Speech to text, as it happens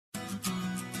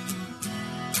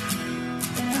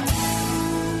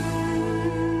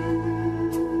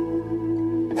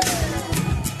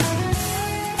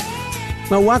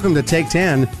Well, welcome to Take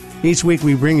 10. Each week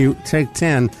we bring you Take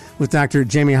 10 with Dr.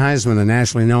 Jamie Heisman, a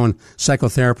nationally known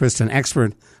psychotherapist and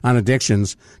expert on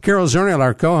addictions. Carol Zernial,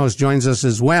 our co-host, joins us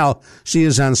as well. She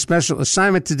is on special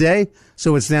assignment today,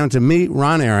 so it's down to me,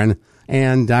 Ron Aaron,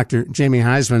 and Dr. Jamie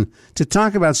Heisman to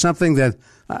talk about something that,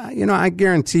 I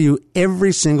guarantee you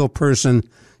every single person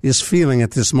is feeling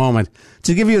at this moment.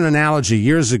 To give you an analogy,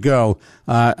 years ago,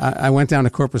 I went down to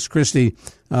Corpus Christi,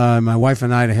 my wife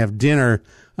and I, to have dinner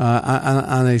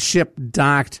on a ship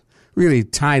docked, really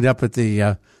tied up at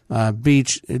the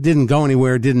beach. It didn't go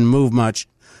anywhere, didn't move much.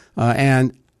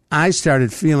 And I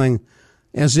started feeling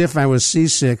as if I was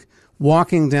seasick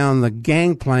walking down the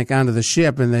gangplank onto the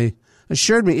ship, and they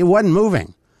assured me it wasn't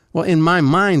moving. Well, in my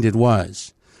mind, it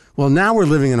was. Well, now we're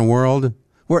living in a world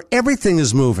where everything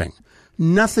is moving.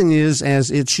 Nothing is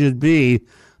as it should be.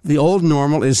 The old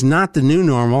normal is not the new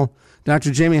normal.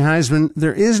 Dr. Jamie Heisman,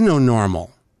 there is no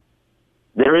normal.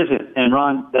 There isn't. And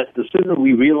Ron, that the sooner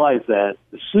we realize that,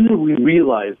 the sooner we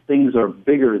realize things are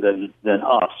bigger than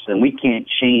us, and we can't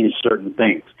change certain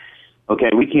things. Okay,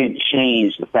 we can't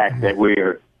change the fact that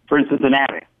we're, for instance, an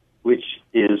addict, which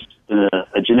is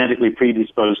a genetically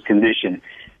predisposed condition,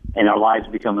 and our lives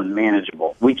become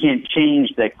unmanageable. We can't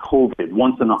change that COVID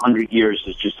once in 100 years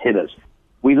has just hit us.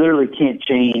 We literally can't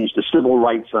change the civil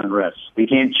rights unrest. We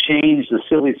can't change the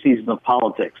silly season of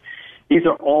politics. These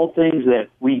are all things that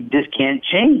we just can't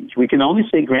change. We can only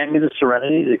say, grant me the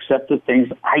serenity to accept the things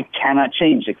I cannot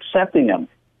change. Accepting them,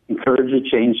 encourage to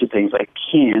change the things I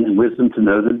can, and wisdom to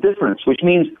know the difference, which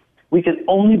means we can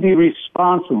only be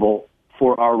responsible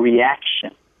for our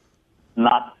reaction,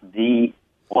 not the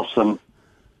awesome,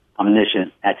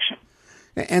 omniscient action.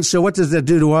 And so what does that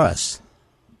do to us?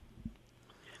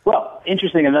 Well,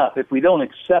 interesting enough, if we don't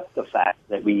accept the fact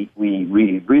that we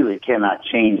really cannot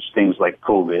change things like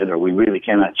COVID, or we really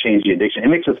cannot change the addiction, it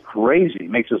makes us crazy.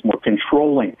 It makes us more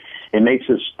controlling. It makes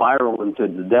us spiral into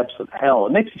the depths of hell.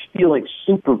 It makes us feel like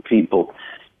super people,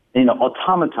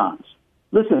 automatons.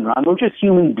 Listen, Ron, we're just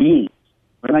human beings.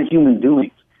 We're not human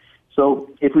doings. So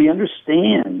if we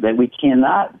understand that we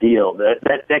cannot deal,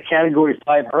 that Category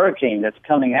 5 hurricane that's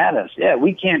coming at us,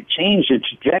 we can't change the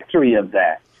trajectory of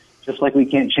that, just like we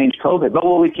can't change COVID. But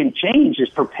what we can change is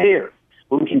prepare.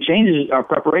 What we can change is our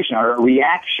preparation, our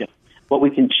reaction. What we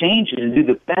can change is to do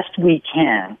the best we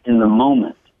can in the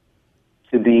moment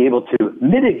to be able to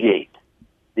mitigate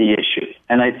the issue.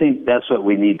 And I think that's what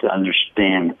we need to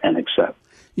understand and accept.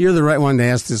 You're the right one to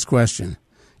ask this question.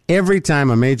 Every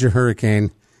time a major hurricane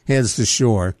heads to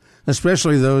shore,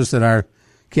 especially those that are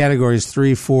categories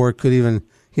 3, 4, could even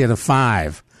hit a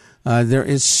 5, there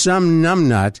is some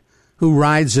numbnut who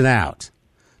rides it out,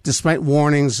 despite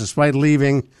warnings, despite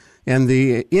leaving, and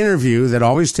the interview that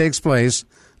always takes place,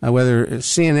 whether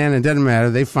CNN, it doesn't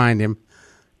matter, they find him.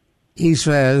 He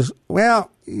says, well,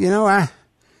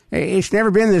 it's never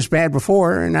been this bad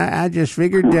before, and I just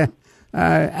figured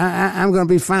I'm going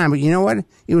to be fine. But you know what?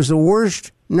 It was the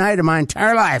worst night of my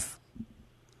entire life.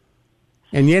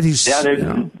 And yet he's... Yeah, there's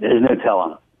no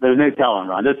telling. There's no telling,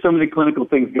 Ron. There's so many clinical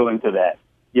things go into that.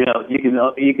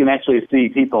 You can actually see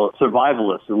people,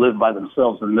 survivalists, who live by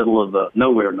themselves in the middle of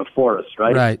nowhere in the forest,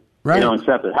 right? Right.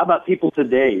 Accept it. How about people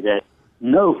today that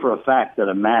know for a fact that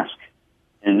a mask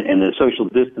and the social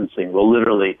distancing will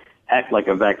literally act like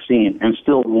a vaccine and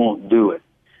still won't do it?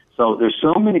 So there's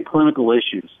so many clinical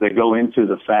issues that go into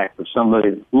the fact of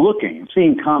somebody looking,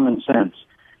 seeing common sense,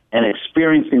 and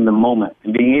experiencing the moment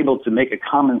and being able to make a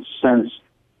common sense,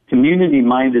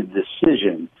 community-minded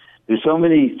decision. There's so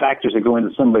many factors that go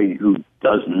into somebody who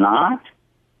does not,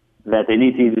 that they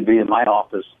need to either be in my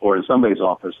office or in somebody's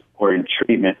office or in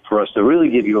treatment for us to really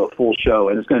give you a full show.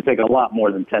 And it's going to take a lot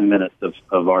more than 10 minutes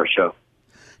of our show.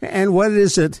 And what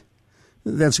is it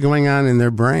that's going on in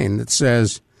their brain that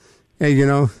says, hey,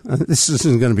 this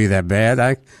isn't going to be that bad.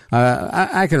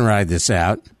 I can ride this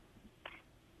out.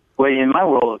 Well, in my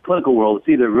world, the clinical world, it's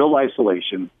either real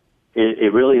isolation.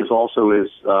 It really is also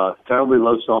terribly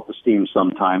low self-esteem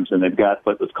sometimes, and they've got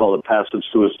what's called a passive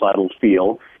suicidal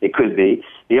feel. It could be.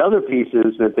 The other piece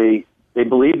is that they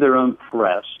believe they're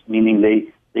unpressed, meaning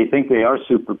they think they are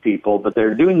super people, but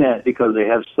they're doing that because they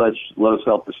have such low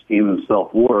self-esteem and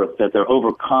self-worth that they're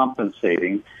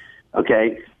overcompensating.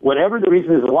 Okay? Whatever the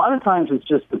reason is, a lot of times it's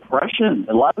just depression.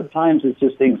 A lot of times it's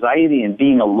just anxiety and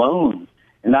being alone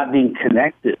and not being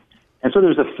connected. And so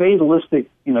there's a fatalistic,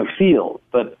 feel,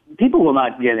 but people will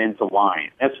not get into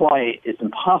line. That's why it's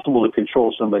impossible to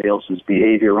control somebody else's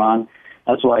behavior, Ron.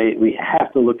 That's why we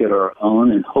have to look at our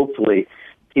own, and hopefully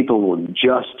people will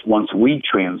adjust once we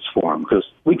transform, because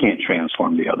we can't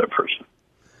transform the other person.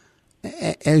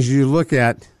 As you look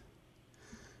at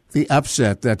the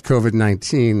upset that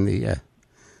COVID-19, the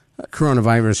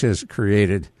coronavirus has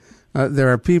created. There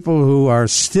are people who are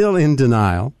still in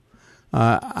denial.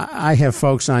 I have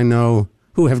folks I know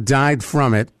who have died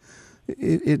from it.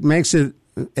 It makes it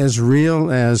as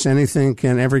real as anything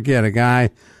can ever get. A guy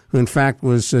who, in fact,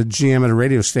 was a GM at a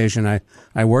radio station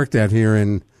I worked at here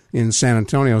in San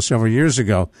Antonio several years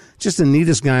ago. Just the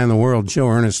neatest guy in the world. Joe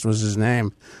Ernest was his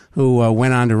name, who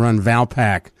went on to run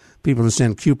Valpak, people to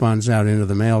send coupons out into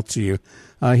the mail to you.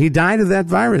 He died of that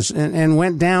virus and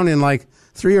went down in like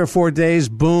 3 or 4 days.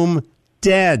 Boom,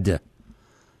 dead.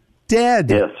 Dead.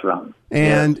 Yes, Ron.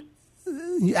 And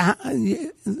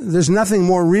there's nothing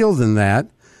more real than that.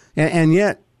 And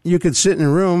yet you could sit in a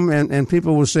room and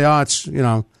people will say, oh,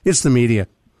 it's the media.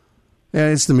 Yeah,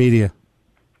 it's the media.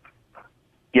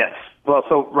 Yes. Well,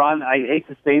 so, Ron, I hate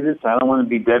to say this. I don't want to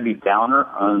be Debbie Downer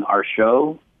on our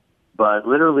show. But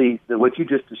literally, what you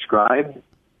just described,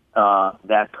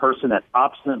 that person, that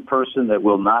obstinate person that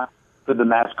will not put the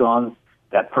mask on,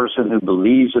 that person who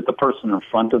believes that the person in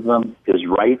front of them is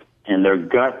right and their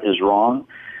gut is wrong,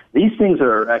 these things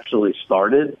are actually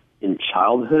started in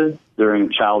childhood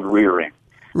during child rearing.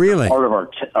 Really? Part of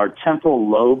our temporal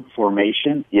lobe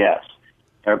formation, yes.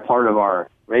 They're part of our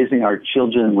raising our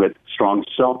children with strong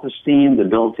self-esteem, the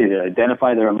ability to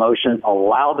identify their emotions,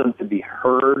 allow them to be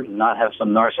heard, not have some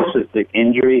narcissistic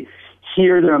injury,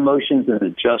 hear their emotions and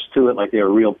adjust to it like they're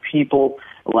real people,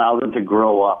 allow them to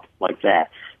grow up like that.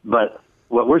 But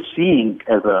what we're seeing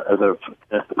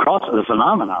across the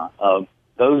phenomenon of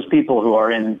those people who are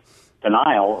in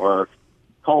denial or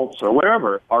cults or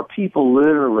wherever are people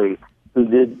literally who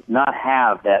did not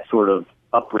have that sort of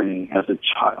upbringing as a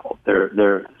child.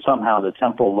 They're somehow the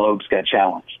temporal lobes got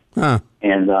challenged. Huh.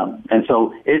 And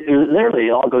so it literally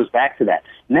all goes back to that.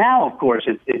 Now, of course,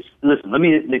 it's listen, let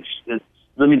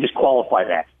me just qualify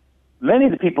that. Many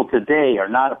of the people today are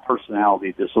not a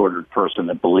personality disordered person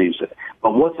that believes it.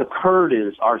 But what's occurred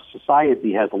is our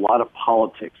society has a lot of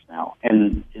politics now.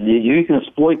 And you can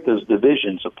exploit those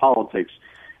divisions of politics.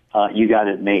 You got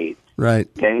it made. Right.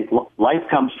 Okay. Life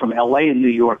comes from L.A. and New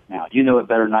York now. You know it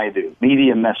better than I do.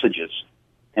 Media messages.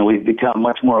 And we've become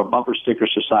much more a bumper sticker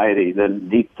society than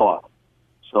deep thought.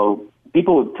 So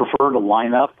people would prefer to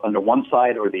line up under one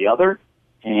side or the other.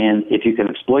 And if you can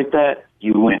exploit that,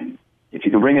 you win. If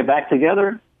you can bring it back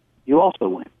together, you also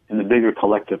win in the bigger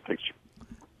collective picture.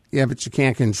 Yeah, but you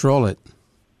can't control it.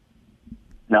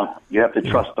 No, you have to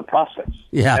trust the process.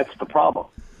 Yeah. That's the problem.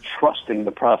 Trusting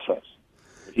the process.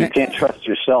 If you can't trust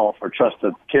yourself or trust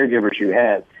the caregivers you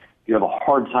had, you have a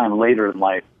hard time later in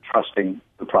life trusting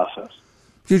the process.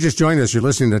 If you just joined us, you're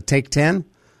listening to Take 10.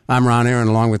 I'm Ron Aaron,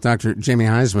 along with Dr. Jamie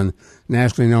Heisman,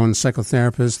 nationally known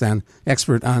psychotherapist and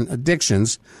expert on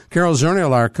addictions. Carol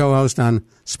Zernial, our co-host on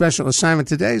special assignment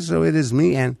today, so it is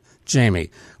me and Jamie.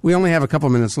 We only have a couple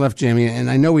minutes left, Jamie, and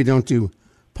I know we don't do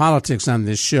politics on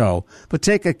this show, but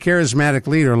take a charismatic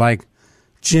leader like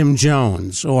Jim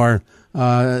Jones or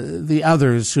the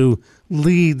others who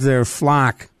lead their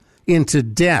flock into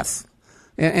death.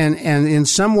 And in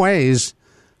some ways,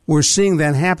 we're seeing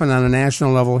that happen on a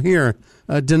national level here.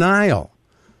 Denial.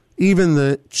 Even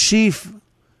the chief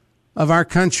of our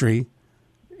country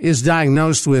is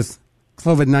diagnosed with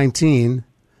COVID-19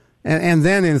 and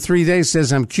then in 3 days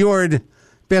says, I'm cured,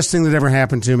 best thing that ever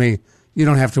happened to me. You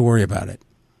don't have to worry about it.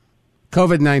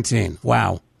 COVID-19.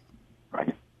 Wow.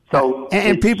 Right. So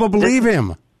and people believe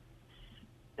him.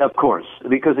 Of course,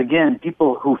 because again,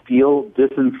 people who feel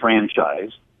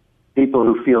disenfranchised, people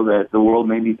who feel that the world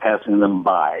may be passing them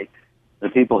by, the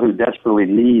people who desperately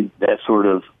need that sort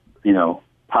of,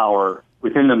 power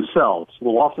within themselves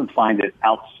will often find it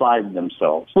outside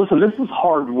themselves. Listen, this is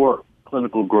hard work,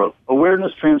 clinical growth.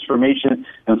 Awareness, transformation,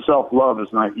 and self-love is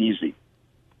not easy.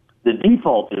 The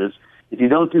default is, if you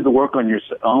don't do the work on your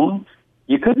own,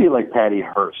 you could be like Patty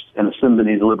Hearst in the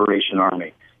Symbionese Liberation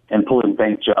Army and pulling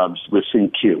bank jobs with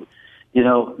Sin-Q.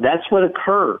 That's what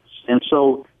occurs. And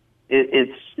so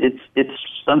it's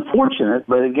unfortunate,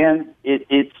 but again,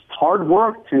 it's hard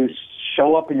work to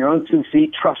show up in your own 2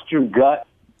 feet, trust your gut,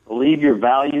 believe your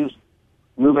values,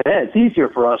 move ahead. It's easier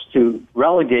for us to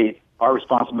relegate our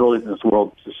responsibilities in this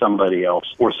world to somebody else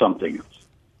or something else.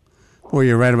 Well,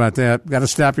 you're right about that. Got to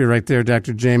stop you right there,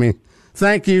 Dr. Jamie.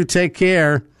 Thank you. Take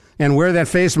care. And wear that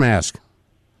face mask.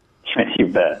 You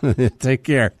bet. Take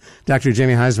care. Dr.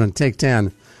 Jamie Heisman, Take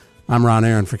 10. I'm Ron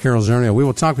Aaron for Carol Zernial. We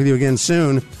will talk with you again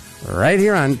soon, right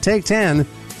here on Take 10